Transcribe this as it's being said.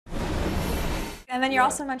And then you're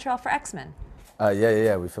also in Montreal for X-Men.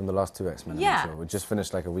 Yeah. We filmed the last 2 X-Men in Yeah. Montreal. We just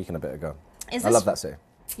finished like a week and a bit ago. Is I this- love that city.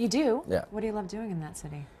 You do? Yeah. What do you love doing in that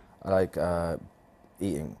city? I like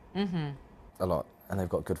eating a lot, and they've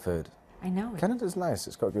got good food. I know. Canada's nice.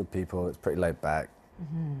 It's got good people. It's pretty laid back.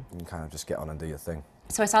 You can kind of just get on and do your thing.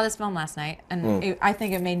 So I saw this film last night, and I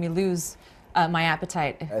think it made me lose my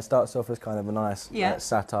appetite. It starts off as kind of a nice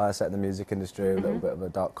satire set in the music industry, a little bit of a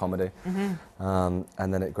dark comedy, and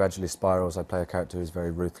then it gradually spirals. I play a character who's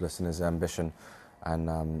very ruthless in his ambition,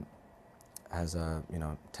 and has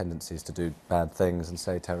tendencies to do bad things and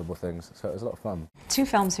say terrible things. So it was a lot of fun. 2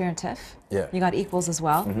 films here in TIFF. Yeah. You got Equals as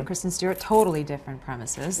well. Kristen Stewart, totally different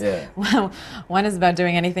premises. Yeah. Well, one is about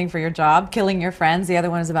doing anything for your job, killing your friends. The other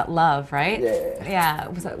one is about love, right? Yeah. Yeah.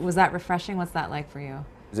 Was that refreshing? What's that like for you?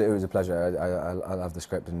 It was a pleasure. I love the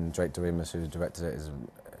script, and Drake Doremus, who directed it, is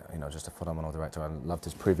just a phenomenal director. I loved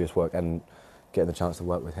his previous work, and getting the chance to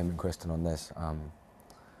work with him and Kristen on this,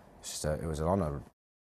 it was an honour.